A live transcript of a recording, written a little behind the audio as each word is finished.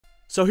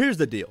So here's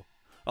the deal.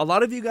 A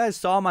lot of you guys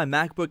saw my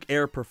MacBook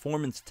Air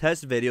performance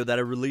test video that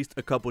I released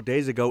a couple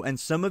days ago, and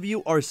some of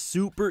you are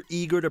super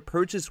eager to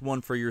purchase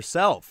one for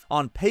yourself.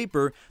 On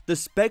paper, the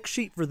spec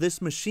sheet for this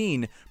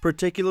machine,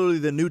 particularly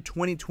the new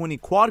 2020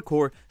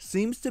 quad-core,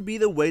 seems to be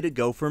the way to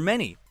go for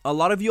many. A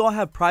lot of you all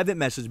have private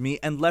messaged me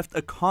and left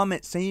a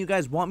comment saying you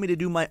guys want me to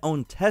do my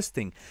own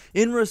testing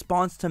in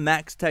response to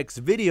MaxTech's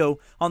video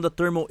on the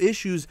thermal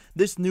issues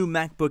this new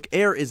MacBook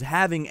Air is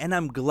having, and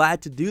I'm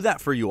glad to do that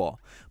for you all.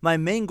 My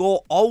main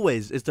goal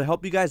always is to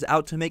help you guys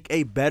out to make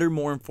a better,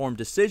 more informed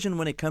decision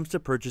when it comes to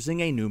purchasing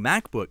a new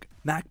MacBook.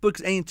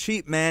 MacBooks ain't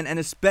cheap, man, and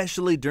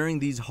especially during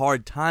these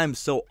hard times,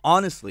 so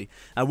honestly,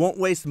 I won't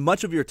waste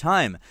much of your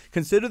time.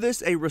 Consider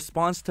this a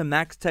response to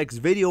MaxTech's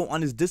video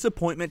on his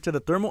disappointment to the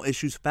thermal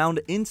issues found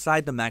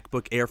inside the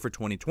MacBook Air for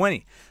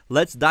 2020.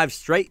 Let's dive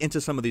straight into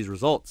some of these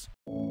results.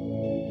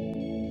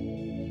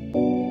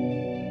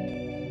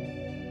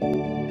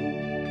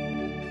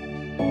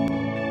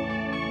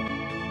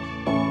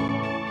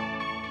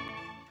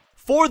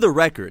 For the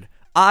record,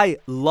 I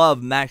love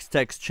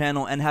MaxTech's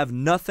channel and have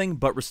nothing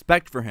but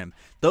respect for him.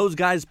 Those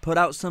guys put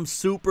out some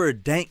super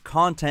dank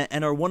content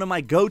and are one of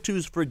my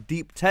go-tos for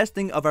deep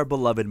testing of our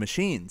beloved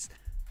machines.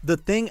 The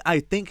thing I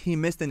think he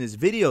missed in his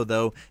video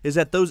though is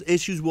that those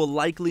issues will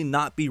likely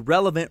not be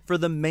relevant for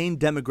the main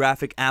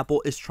demographic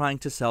Apple is trying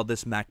to sell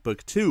this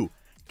MacBook to: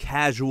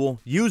 casual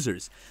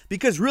users.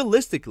 Because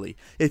realistically,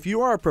 if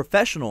you are a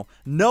professional,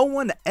 no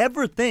one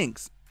ever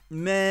thinks,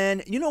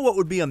 man, you know what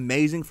would be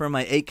amazing for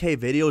my 8K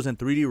videos and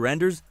 3D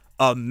renders?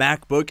 A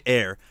MacBook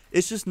Air.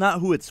 It's just not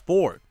who it's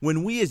for.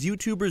 When we as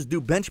YouTubers do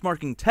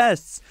benchmarking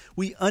tests,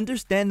 we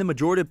understand the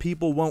majority of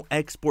people won't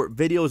export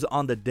videos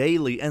on the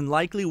daily and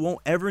likely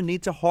won't ever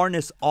need to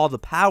harness all the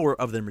power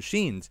of their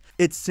machines.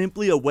 It's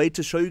simply a way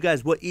to show you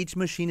guys what each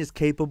machine is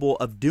capable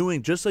of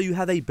doing, just so you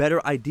have a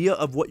better idea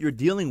of what you're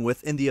dealing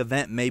with in the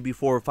event maybe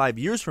 4 or 5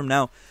 years from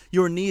now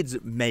your needs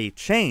may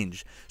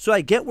change. So I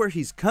get where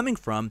he's coming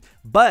from,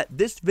 but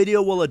this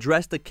video will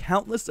address the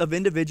countless of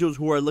individuals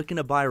who are looking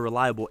to buy a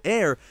reliable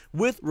Air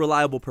with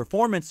reliable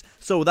performance.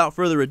 So without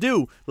further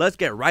ado, let's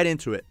get right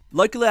into it.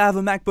 Luckily, I have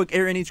a MacBook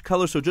Air in each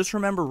color, so just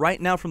remember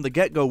right now from the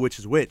get-go which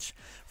is which.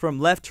 From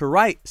left to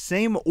right,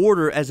 same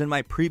order as in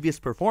my previous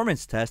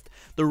performance test,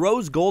 the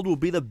rose gold will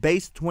be the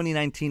base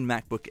 2019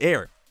 MacBook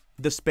Air.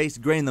 The space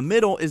gray in the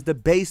middle is the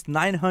base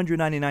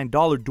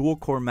 $999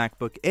 dual-core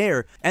MacBook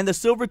Air, and the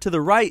silver to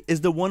the right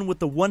is the one with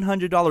the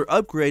 $100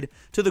 upgrade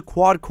to the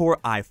quad-core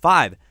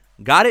i5.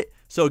 Got it?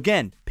 So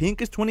again,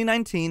 pink is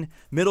 2019,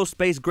 middle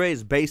space gray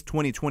is base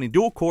 2020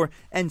 dual core,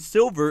 and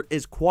silver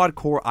is quad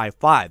core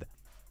i5.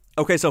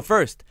 Okay, so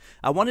first,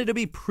 I wanted to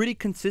be pretty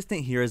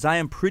consistent here as I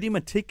am pretty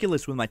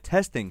meticulous with my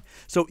testing.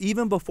 So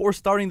even before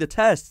starting the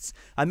tests,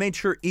 I made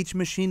sure each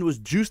machine was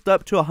juiced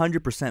up to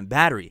 100%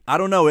 battery. I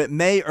don't know, it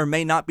may or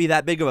may not be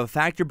that big of a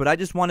factor, but I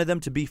just wanted them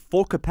to be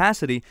full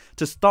capacity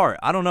to start.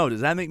 I don't know,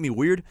 does that make me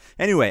weird?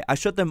 Anyway, I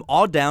shut them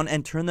all down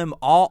and turned them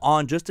all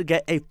on just to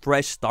get a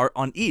fresh start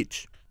on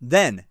each.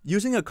 Then,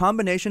 using a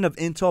combination of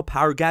Intel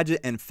Power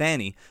Gadget and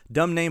Fanny,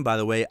 dumb name by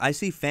the way, I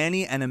see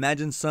Fanny and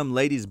imagine some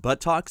lady's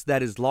buttocks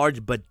that is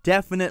large but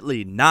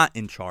definitely not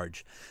in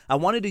charge. I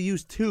wanted to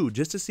use two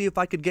just to see if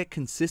I could get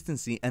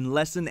consistency and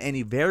lessen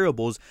any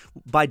variables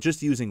by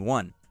just using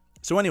one.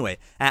 So anyway,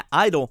 at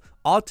idle,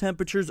 all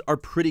temperatures are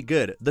pretty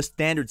good, the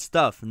standard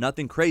stuff,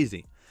 nothing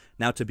crazy.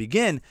 Now to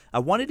begin, I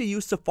wanted to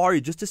use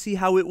Safari just to see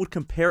how it would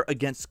compare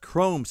against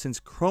Chrome, since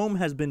Chrome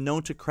has been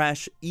known to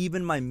crash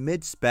even my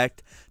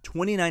mid-spec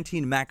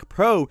 2019 Mac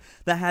Pro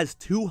that has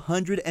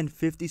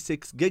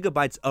 256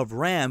 gigabytes of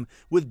RAM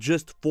with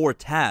just 4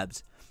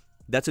 tabs.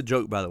 That's a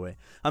joke, by the way.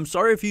 I'm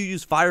sorry if you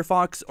use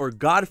Firefox or,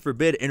 God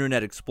forbid,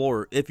 Internet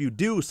Explorer. If you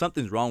do,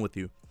 something's wrong with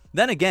you.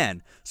 Then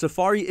again,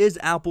 Safari is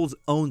Apple's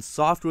own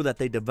software that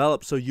they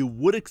develop, so you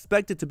would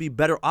expect it to be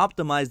better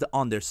optimized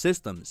on their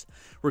systems.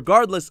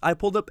 Regardless, I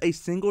pulled up a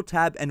single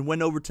tab and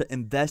went over to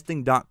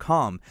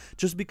investing.com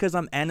just because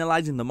I'm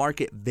analyzing the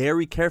market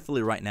very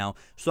carefully right now,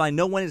 so I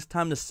know when it's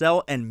time to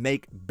sell and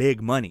make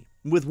big money.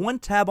 With one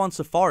tab on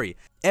Safari,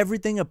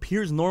 everything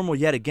appears normal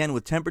yet again,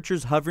 with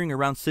temperatures hovering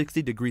around 60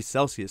 degrees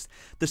Celsius.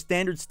 The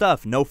standard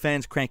stuff, no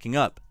fans cranking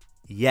up.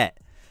 Yet.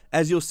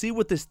 As you'll see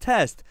with this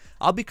test,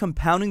 I'll be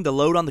compounding the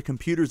load on the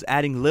computers,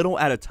 adding little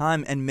at a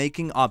time and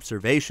making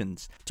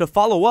observations. To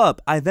follow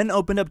up, I then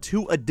opened up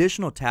 2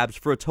 additional tabs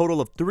for a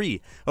total of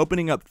 3,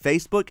 opening up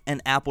Facebook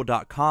and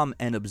Apple.com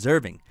and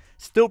observing.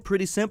 Still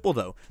pretty simple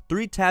though,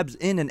 3 tabs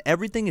in and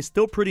everything is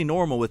still pretty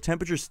normal with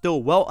temperatures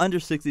still well under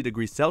 60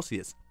 degrees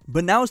Celsius.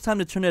 But now it's time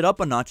to turn it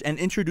up a notch and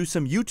introduce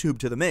some YouTube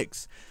to the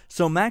mix.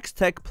 So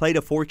MaxTech played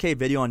a 4K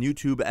video on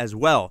YouTube as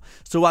well,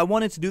 so I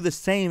wanted to do the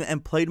same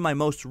and played my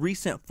most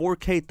recent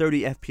 4K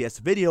 30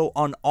 FPS video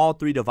on all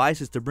 3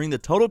 devices to bring the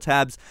total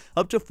tabs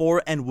up to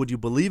 4, and would you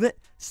believe it?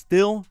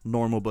 Still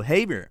normal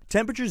behavior.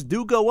 Temperatures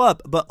do go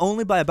up, but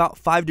only by about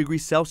 5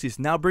 degrees Celsius,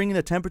 now bringing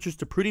the temperatures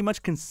to pretty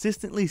much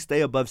consistently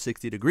stay above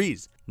 60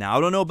 degrees. Now,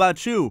 I don't know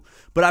about you,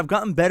 but I've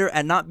gotten better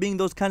at not being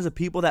those kinds of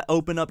people that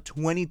open up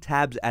 20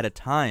 tabs at a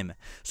time.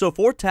 So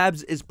 4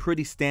 tabs is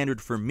pretty standard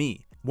for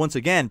me. Once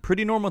again,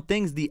 pretty normal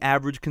things the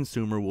average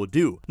consumer will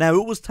do. Now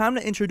it was time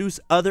to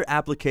introduce other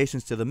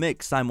applications to the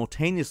mix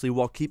simultaneously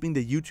while keeping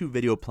the YouTube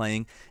video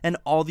playing and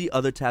all the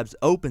other tabs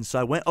open, so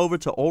I went over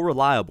to All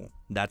Reliable.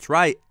 That's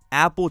right,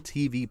 Apple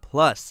TV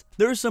Plus.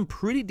 There are some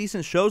pretty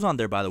decent shows on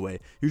there, by the way.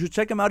 You should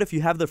check them out if you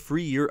have the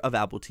free year of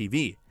Apple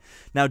TV.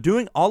 Now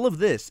doing all of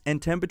this,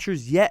 and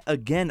temperatures yet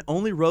again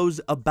only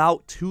rose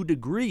about 2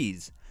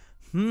 degrees.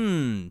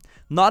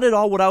 Not at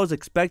all what I was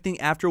expecting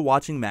after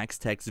watching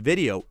MaxTech's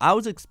video. I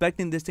was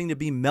expecting this thing to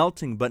be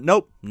melting, but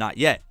nope, not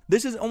yet.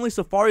 This is only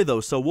Safari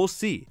though, so we'll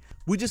see.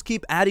 We just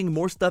keep adding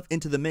more stuff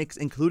into the mix,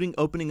 including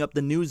opening up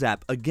the news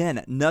app.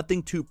 Again,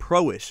 nothing too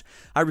pro-ish.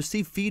 I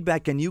received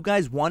feedback and you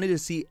guys wanted to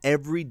see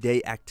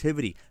everyday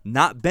activity,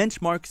 not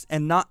benchmarks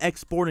and not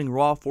exporting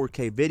raw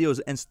 4K videos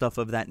and stuff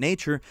of that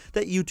nature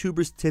that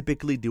YouTubers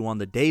typically do on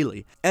the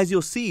daily. As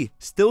you'll see,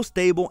 still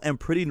stable and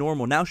pretty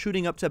normal, now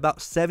shooting up to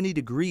about 70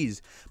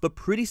 degrees, but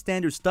pretty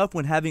standard stuff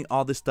when having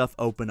all this stuff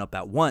open up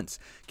at once.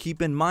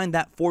 Keep in mind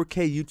that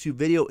 4K YouTube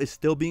video is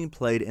still being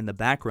played in the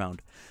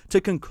background. To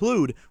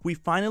conclude, we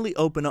finally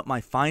open up my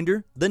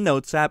Finder, the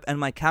Notes app, and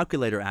my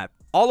Calculator app.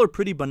 All are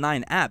pretty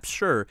benign apps,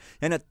 sure,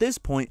 and at this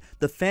point,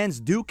 the fans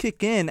do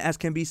kick in as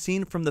can be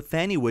seen from the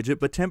fanny widget,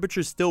 but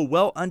temperatures still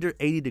well under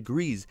 80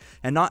 degrees,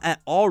 and not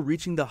at all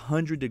reaching the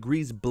 100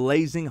 degrees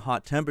blazing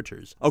hot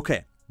temperatures.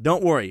 Okay,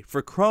 don't worry,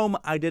 for Chrome,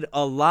 I did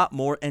a lot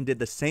more and did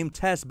the same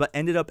test, but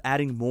ended up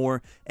adding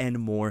more and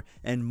more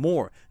and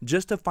more,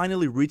 just to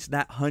finally reach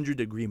that 100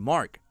 degree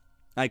mark.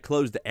 I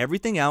closed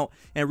everything out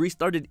and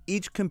restarted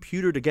each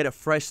computer to get a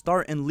fresh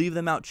start and leave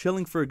them out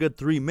chilling for a good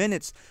 3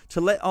 minutes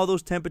to let all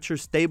those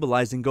temperatures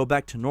stabilize and go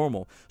back to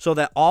normal, so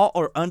that all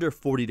are under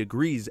 40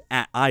 degrees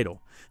at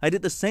idle. I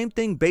did the same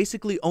thing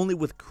basically only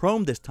with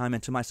Chrome this time,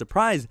 and to my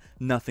surprise,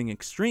 nothing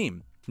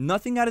extreme.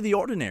 Nothing out of the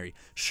ordinary.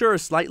 Sure,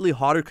 slightly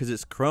hotter because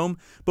it's Chrome,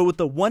 but with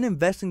the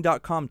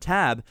oneinvesting.com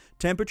tab,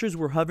 temperatures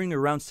were hovering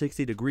around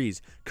 60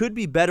 degrees. Could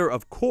be better,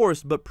 of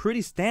course, but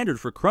pretty standard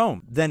for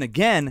Chrome. Then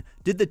again,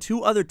 did the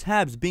two other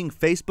tabs being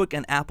Facebook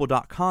and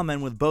Apple.com,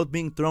 and with both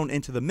being thrown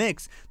into the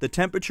mix, the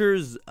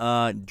temperatures,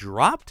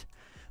 dropped?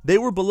 They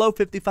were below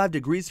 55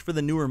 degrees for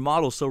the newer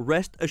model, so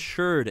rest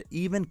assured,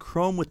 even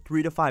Chrome with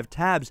 3 to 5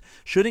 tabs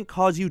shouldn't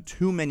cause you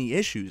too many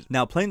issues.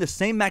 Now, playing the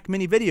same Mac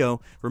Mini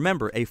video,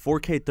 remember, a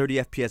 4K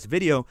 30fps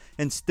video,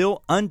 and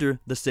still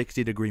under the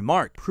 60 degree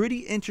mark.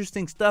 Pretty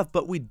interesting stuff,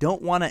 but we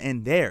don't want to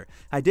end there.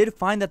 I did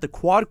find that the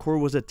quad core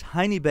was a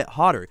tiny bit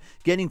hotter,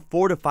 getting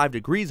 4 to 5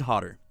 degrees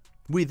hotter.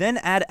 We then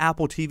add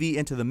Apple TV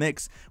into the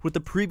mix with the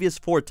previous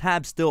 4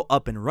 tabs still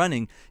up and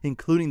running,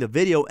 including the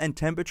video, and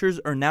temperatures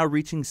are now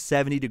reaching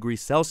 70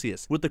 degrees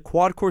Celsius, with the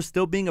quad core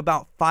still being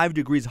about 5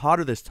 degrees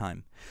hotter this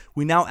time.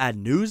 We now add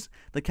news,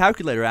 the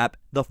calculator app,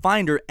 the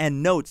Finder,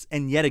 and notes,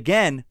 and yet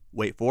again,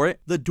 wait for it,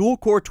 the dual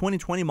core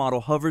 2020 model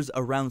hovers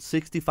around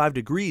 65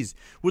 degrees,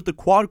 with the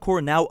quad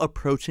core now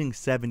approaching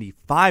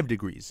 75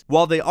 degrees.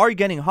 While they are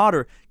getting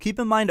hotter, keep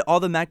in mind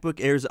all the MacBook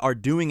Airs are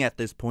doing at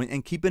this point,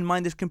 and keep in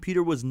mind this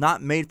computer was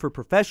not made for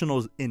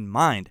professionals in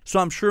mind. So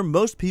I'm sure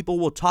most people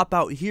will top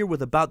out here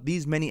with about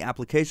these many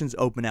applications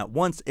open at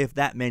once, if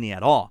that many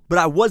at all. But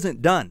I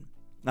wasn't done.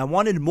 I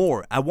wanted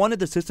more. I wanted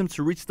the system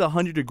to reach the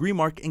 100 degree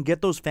mark and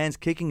get those fans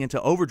kicking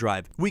into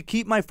overdrive. We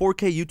keep my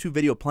 4K YouTube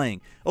video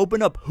playing,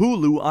 open up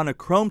Hulu on a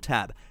Chrome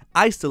tab,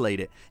 isolate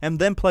it, and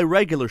then play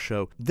regular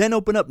show, then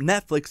open up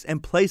Netflix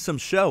and play some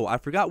show. I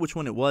forgot which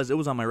one it was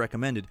on my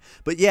recommended.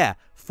 But yeah,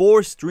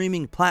 4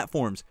 streaming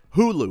platforms,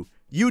 Hulu,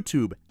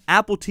 YouTube,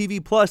 Apple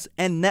TV Plus,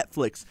 and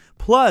Netflix,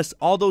 plus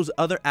all those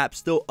other apps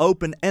still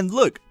open, and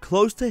look,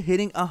 close to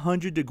hitting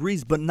 100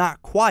 degrees, but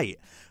not quite.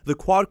 The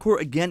quad core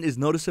again is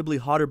noticeably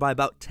hotter by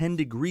about 10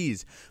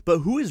 degrees, but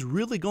who is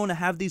really going to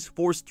have these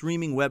 4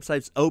 streaming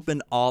websites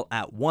open all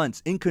at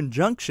once in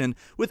conjunction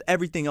with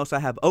everything else I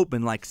have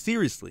open? Like,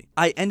 seriously.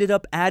 I ended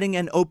up adding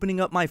and opening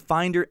up my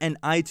Finder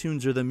and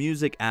iTunes, or the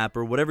music app,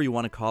 or whatever you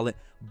want to call it,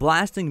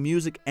 blasting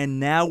music, and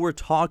now we're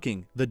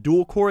talking. The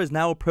dual core is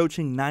now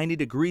approaching 90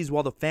 degrees,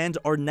 while the fans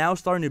are now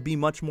starting to be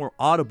much more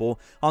audible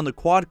on the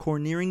quad core,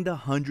 nearing the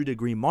 100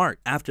 degree mark.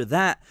 After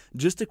that,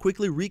 just to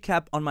quickly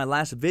recap on my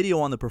last video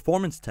on the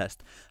performance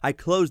test, I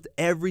closed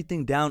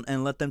everything down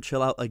and let them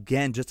chill out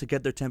again just to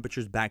get their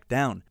temperatures back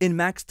down. In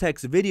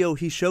MaxTech's video,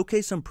 he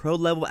showcased some pro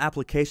level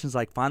applications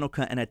like Final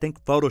Cut and I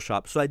think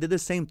Photoshop, so I did the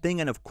same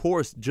thing, and of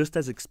course, just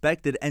as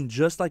expected and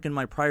just like in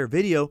my prior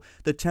video,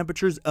 the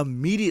temperatures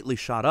immediately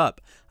shot up.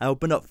 I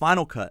opened up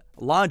Final Cut,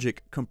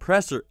 Logic,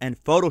 Compressor,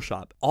 and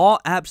Photoshop, all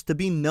apps to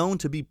be known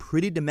to be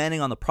pretty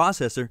demanding on the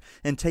processor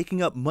and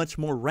taking up much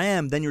more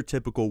RAM than your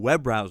typical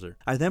web browser.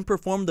 I then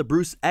performed the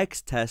Bruce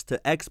X test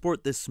to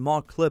export this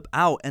small clip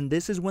out out, and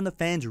this is when the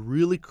fans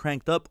really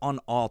cranked up on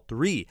all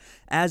three,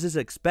 as is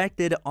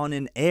expected on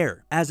an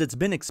Air. As it's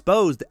been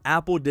exposed,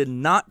 Apple did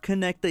not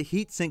connect the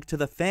heatsink to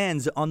the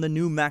fans on the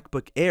new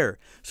MacBook Air,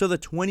 so the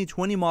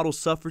 2020 model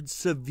suffered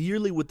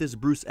severely with this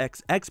Bruce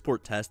X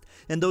export test,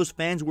 and those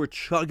fans were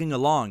chugging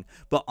along.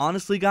 But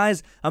honestly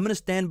guys, I'm gonna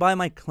stand by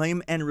my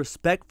claim and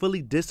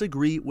respectfully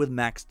disagree with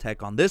Max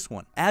Tech on this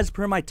one. As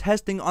per my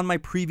testing on my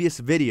previous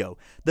video,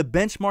 the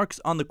benchmarks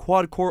on the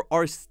quad core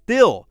are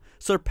still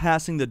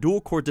surpassing the dual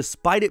core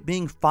despite it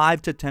being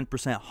 5 to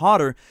 10%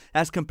 hotter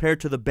as compared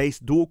to the base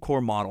dual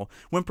core model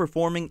when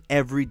performing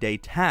everyday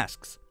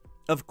tasks.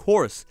 Of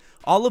course,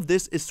 all of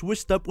this is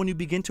switched up when you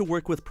begin to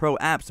work with pro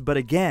apps, but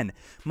again,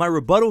 my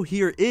rebuttal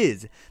here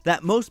is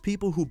that most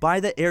people who buy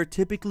the Air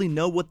typically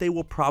know what they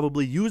will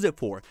probably use it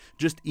for,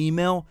 just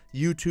email,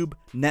 YouTube,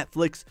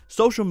 Netflix,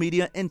 social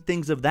media, and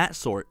things of that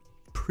sort.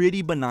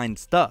 Pretty benign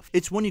stuff.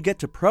 It's when you get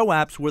to pro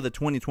apps where the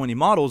 2020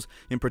 models,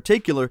 in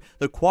particular,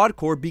 the quad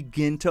core,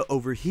 begin to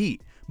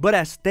overheat. But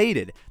as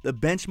stated, the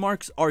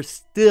benchmarks are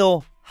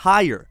still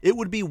higher. It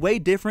would be way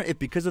different if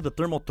because of the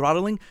thermal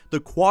throttling, the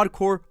quad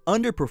core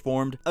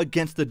underperformed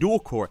against the dual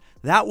core.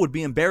 That would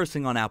be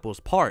embarrassing on Apple's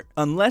part.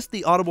 Unless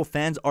the audible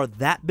fans are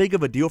that big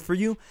of a deal for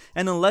you,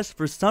 and unless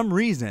for some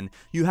reason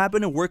you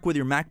happen to work with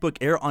your MacBook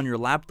Air on your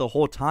lap the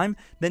whole time,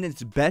 then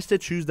it's best to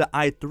choose the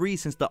i3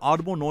 since the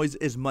audible noise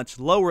is much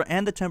lower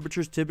and the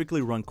temperatures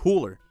typically run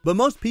cooler. But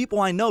most people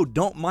I know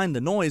don't mind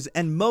the noise,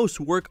 and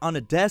most work on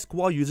a desk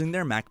while using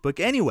their MacBook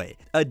anyway.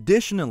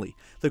 Additionally,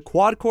 the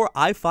quad-core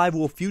i5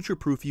 will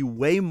future-proof you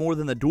way more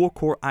than the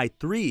dual-core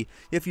i3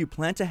 if you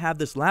plan to have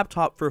this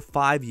laptop for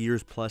 5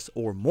 years plus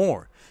or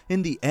more.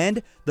 In the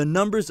end, the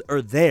numbers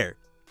are there.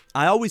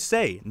 I always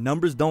say,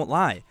 numbers don't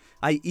lie.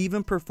 I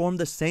even performed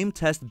the same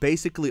test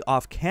basically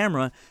off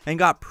camera and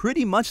got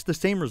pretty much the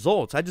same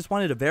results. I just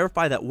wanted to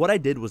verify that what I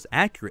did was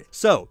accurate.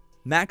 So,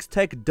 Max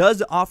Tech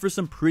does offer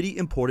some pretty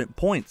important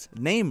points,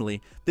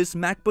 namely, this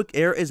MacBook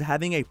Air is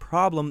having a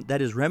problem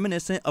that is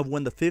reminiscent of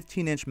when the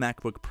 15-inch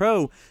MacBook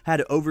Pro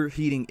had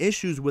overheating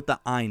issues with the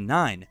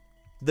i9.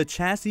 The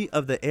chassis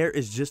of the Air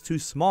is just too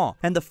small,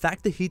 and the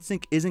fact the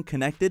heatsink isn't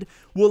connected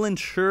will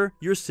ensure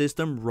your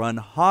system run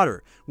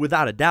hotter,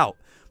 without a doubt.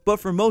 But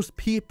for most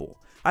people,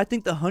 I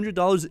think the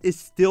 $100 is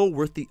still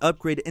worth the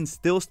upgrade and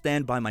still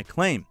stand by my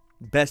claim.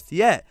 Best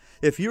yet,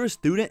 if you're a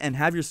student and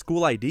have your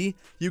school ID,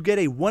 you get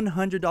a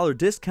 $100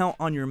 discount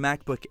on your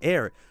MacBook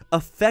Air,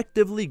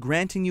 effectively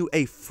granting you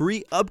a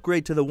free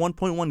upgrade to the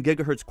 1.1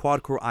 GHz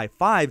quad-core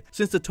i5,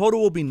 since the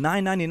total will be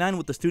 $999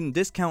 with the student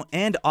discount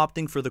and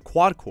opting for the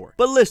quad-core.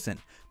 But listen,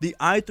 the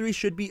i3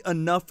 should be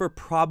enough for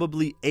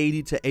probably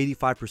 80 to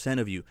 85%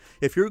 of you.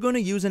 If you're going to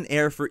use an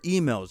Air for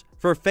emails,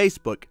 for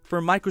Facebook,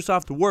 for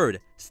Microsoft Word,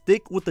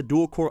 stick with the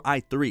dual-core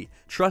i3.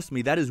 Trust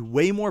me, that is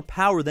way more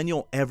power than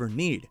you'll ever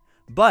need.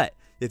 But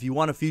if you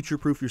want to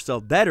future-proof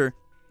yourself better,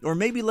 or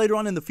maybe later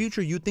on in the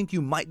future you think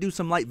you might do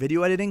some light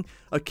video editing,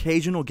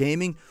 occasional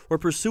gaming, or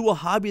pursue a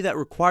hobby that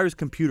requires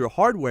computer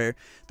hardware,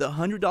 the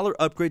 $100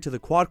 upgrade to the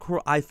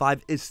quad-core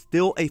i5 is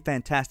still a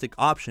fantastic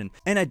option.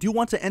 And I do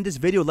want to end this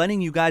video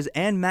letting you guys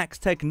and Max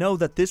Tech know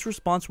that this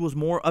response was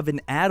more of an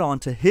add-on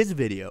to his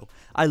video.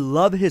 I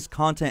love his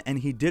content and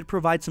he did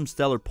provide some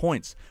stellar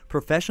points.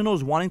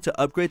 Professionals wanting to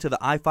upgrade to the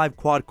i5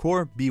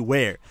 quad-core,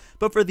 beware.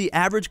 But for the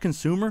average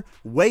consumer,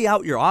 weigh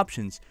out your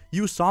options.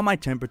 You saw my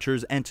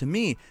temperatures, and to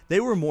me, they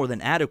were more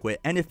than adequate,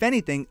 and if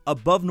anything,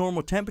 above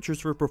normal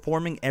temperatures for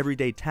performing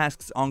everyday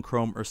tasks on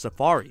Chrome or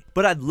Safari.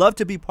 But I'd love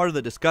to be part of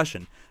the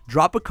discussion.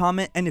 Drop a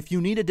comment, and if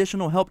you need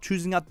additional help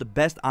choosing out the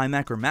best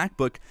iMac or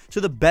MacBook to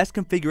the best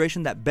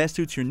configuration that best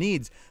suits your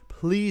needs,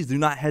 please do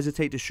not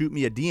hesitate to shoot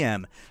me a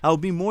DM. I will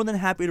be more than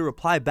happy to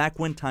reply back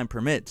when time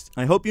permits.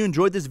 I hope you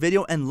enjoyed this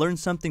video and learned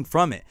something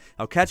from it.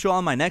 I'll catch you all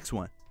on my next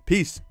one.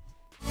 Peace.